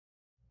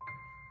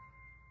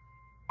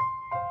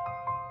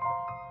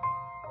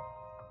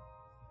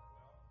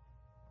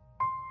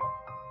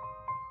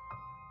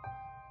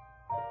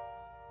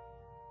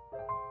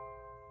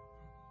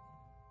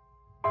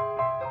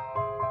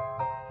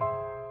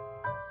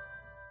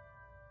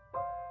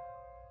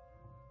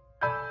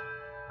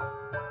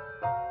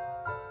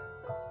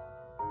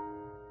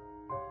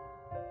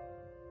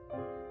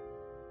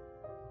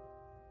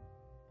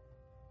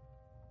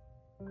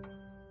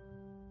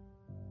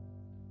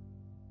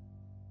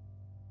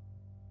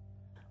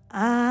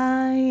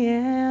I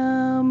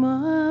am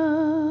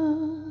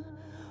a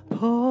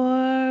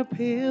poor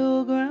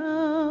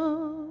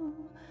pilgrim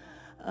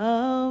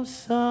of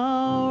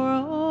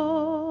sorrow.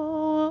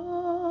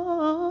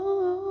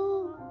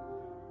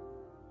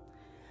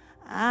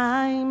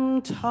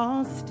 I'm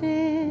tossed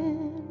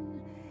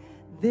in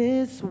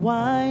this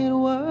wide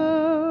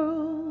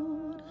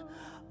world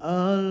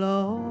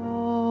alone.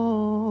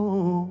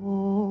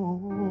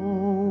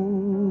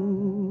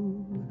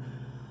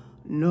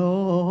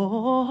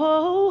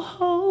 No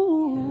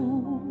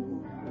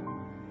hope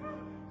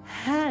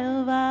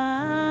have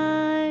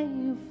I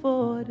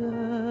for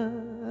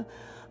tomorrow.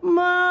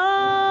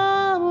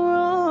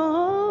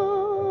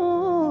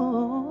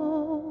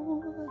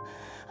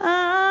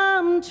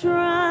 I'm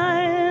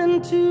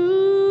trying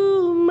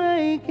to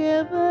make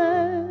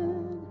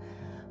heaven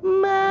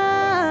my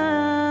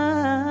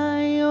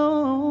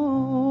own.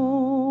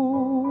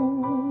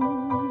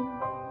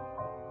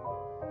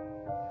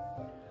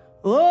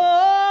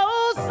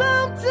 Oh,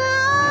 sometimes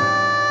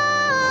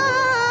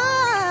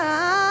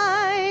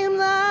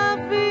I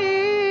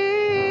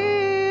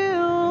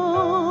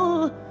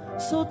feel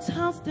so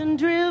tossed and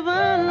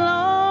driven, Lord.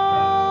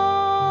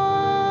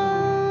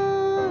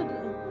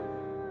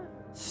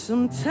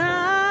 Sometimes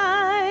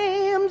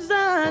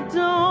I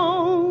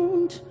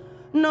don't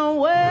know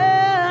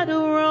where to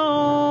roam,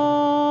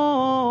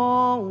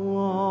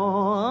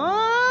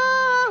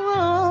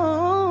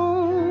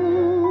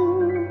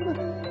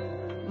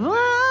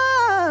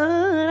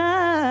 but I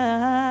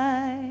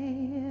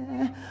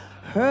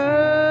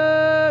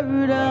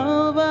heard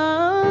of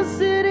a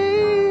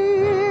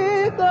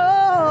city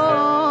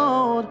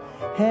called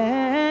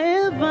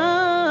heaven,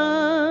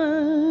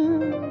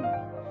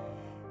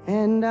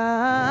 and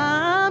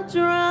I'm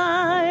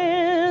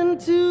trying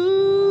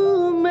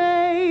to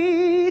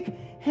make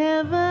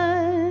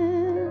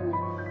heaven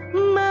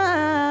my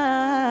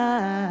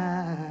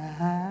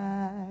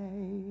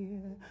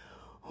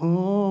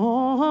home.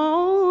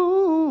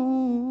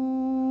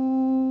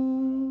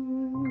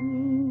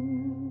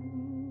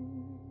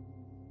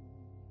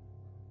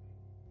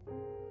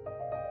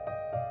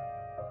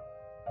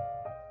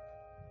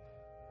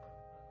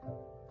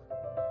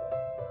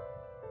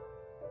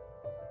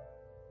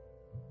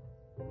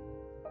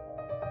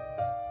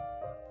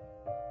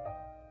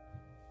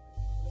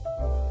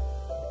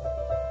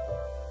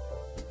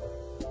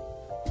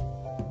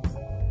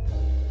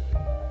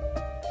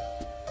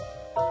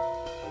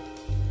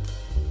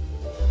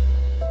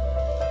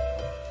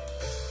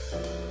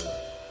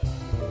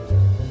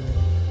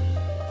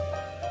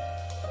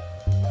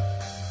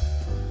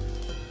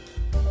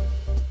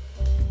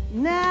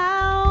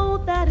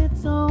 Now that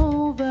it's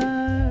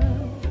over,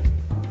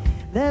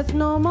 there's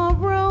no more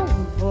room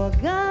for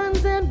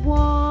guns and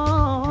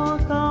war.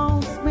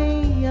 Cost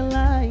me a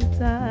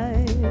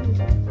lifetime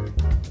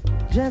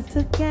just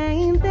to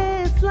gain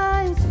this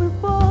life's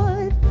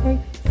reward. They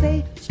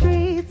say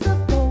streets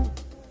of gold.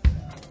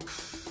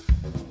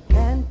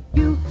 Can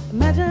you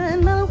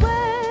imagine a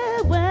way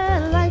where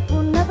life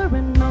will never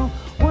end? No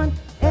one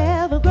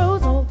ever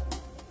grows old.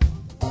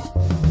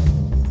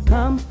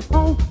 Come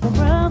home, my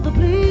brother,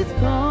 please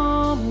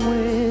come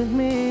with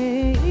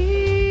me.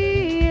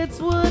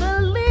 It's what I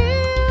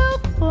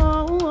live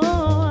for.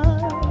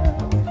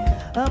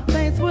 A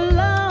place where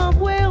love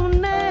will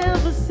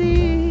never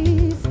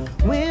cease,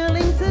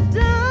 willing to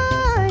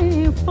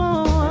die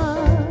for.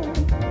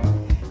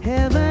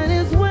 Heaven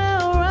is where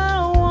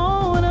I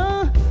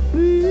wanna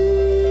be.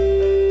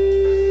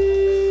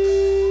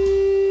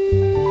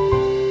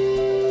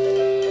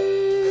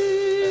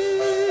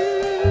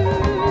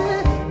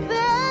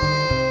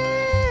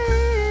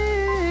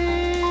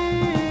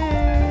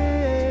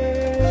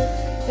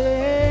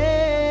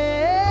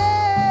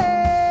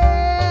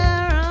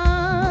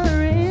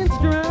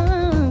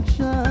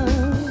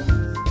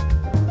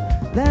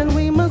 Then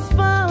we must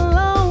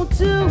follow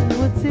to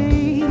a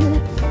T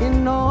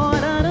in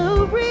order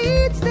to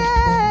reach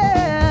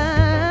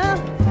there.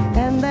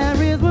 And there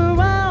is where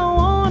I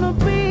wanna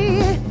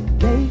be.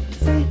 They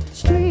say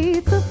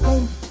streets of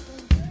gold.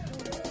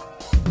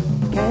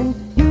 Can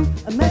you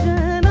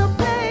imagine a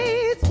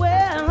place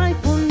where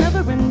life will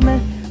never end? No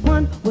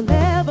one will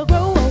ever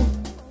grow old.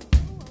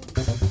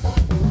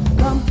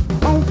 Come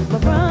on, my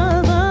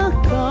brother,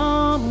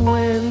 come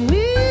with me.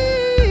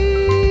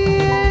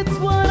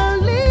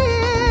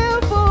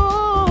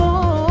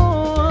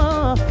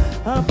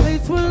 A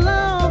place where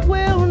love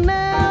will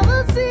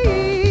never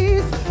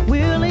cease,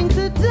 willing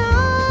to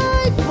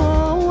die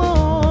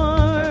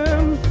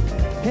for.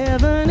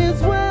 Heaven is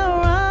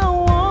where I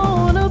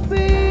wanna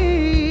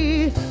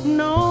be.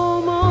 No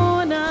more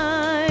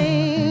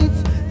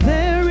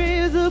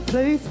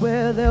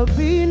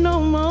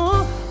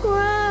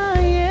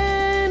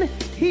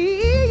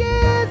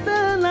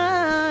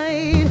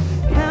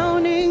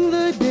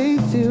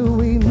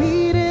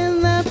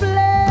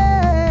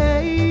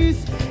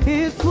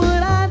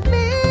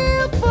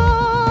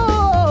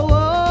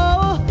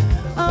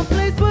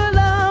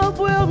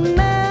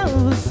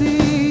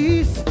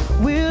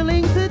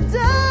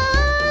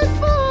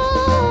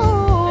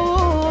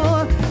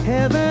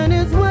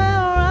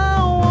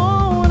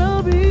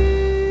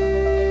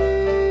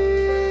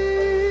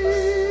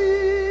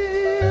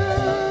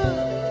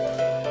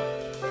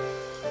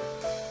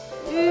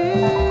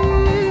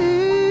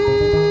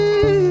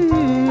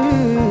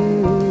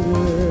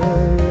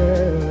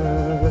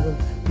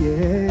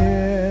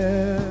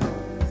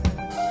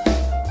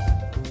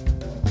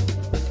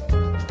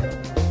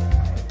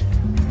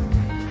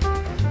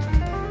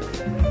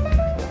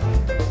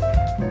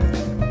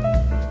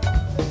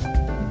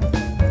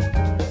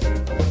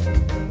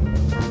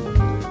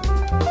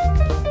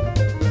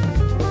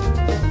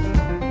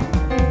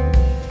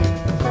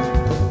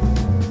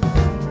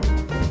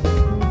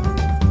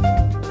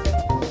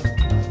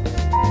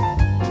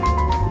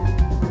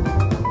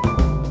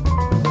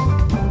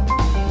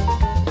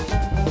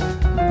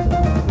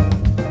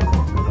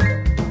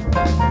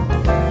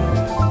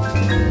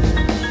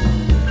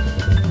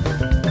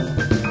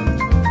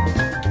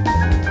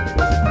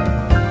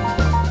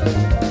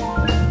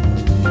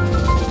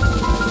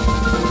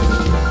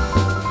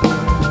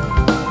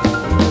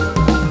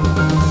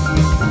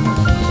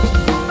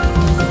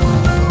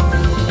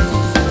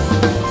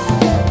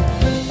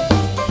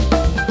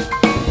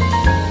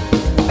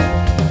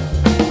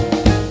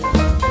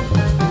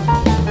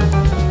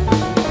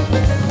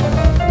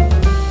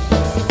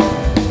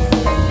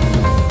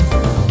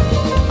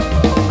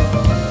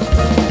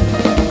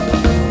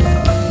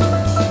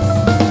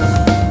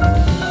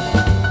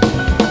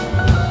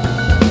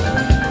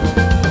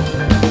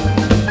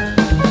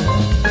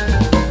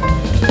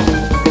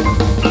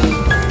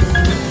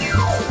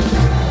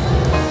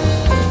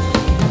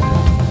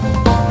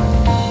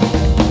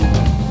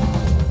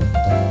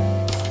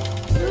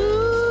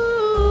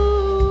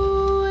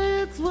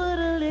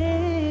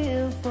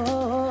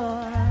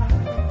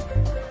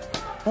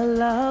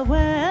love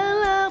where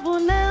love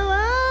will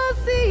never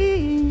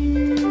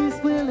cease,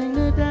 willing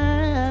to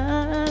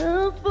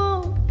die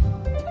for.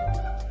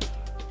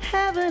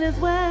 Heaven is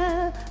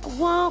where I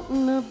want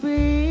to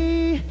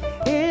be.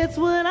 It's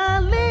what I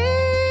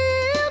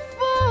live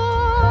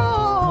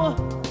for.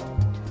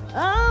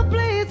 A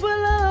place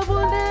where love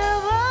will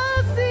never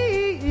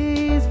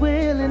cease,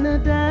 willing to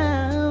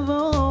die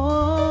for.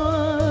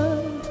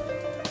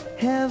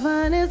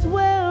 Heaven is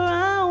where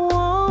I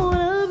want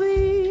to be.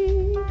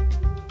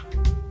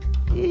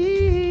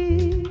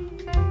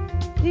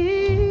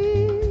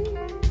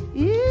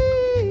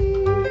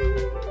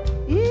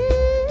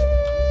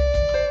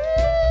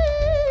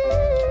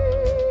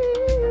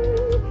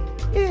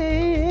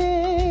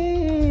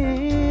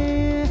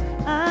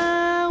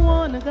 I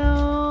wanna go.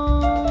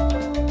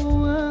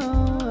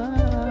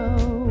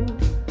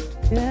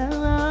 Yeah,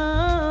 I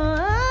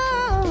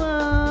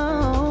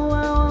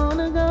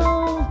wanna go.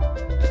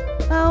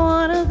 I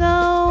wanna go.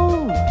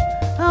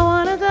 I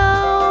wanna go.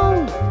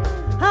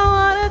 I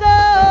wanna go.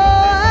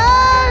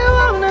 I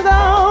wanna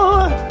go.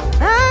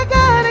 I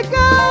gotta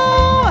go.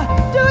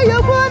 Do you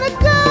wanna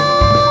go?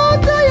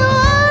 Do you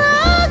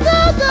wanna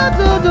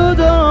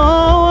go?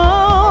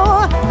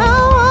 I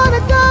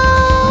wanna go.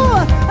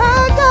 I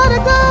gotta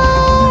go.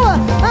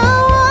 I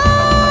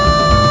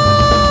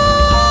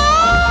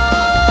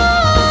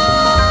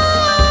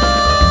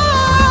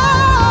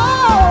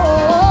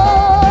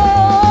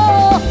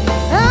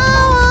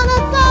wanna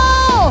go.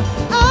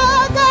 I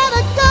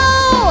gotta go.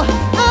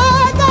 I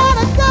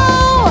gotta go.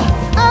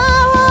 I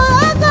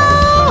wanna go.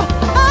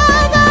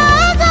 I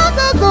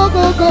gotta go.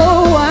 I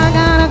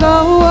gotta go.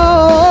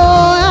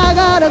 I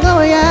gotta go.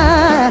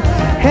 Yeah.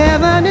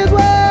 Heaven is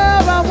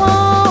where I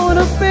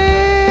wanna be.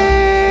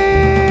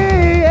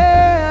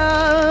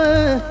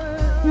 Yeah.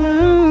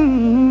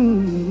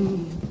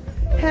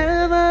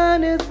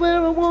 Heaven is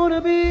where I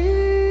wanna be.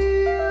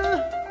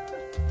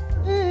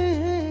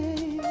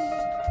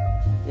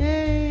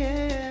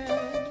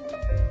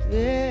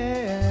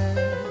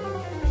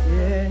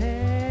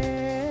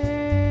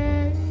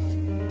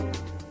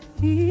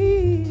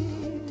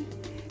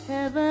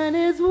 Heaven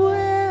is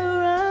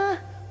where I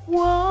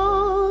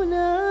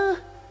wanna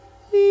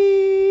be.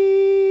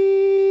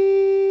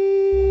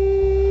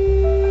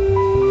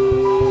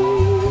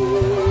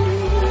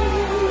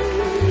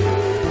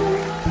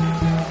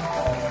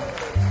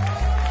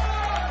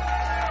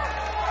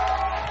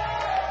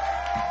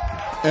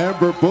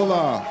 Amber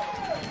Bullock.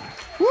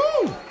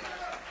 Woo!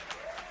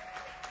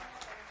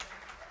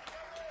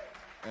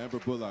 Amber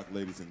Bullock,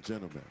 ladies and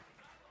gentlemen.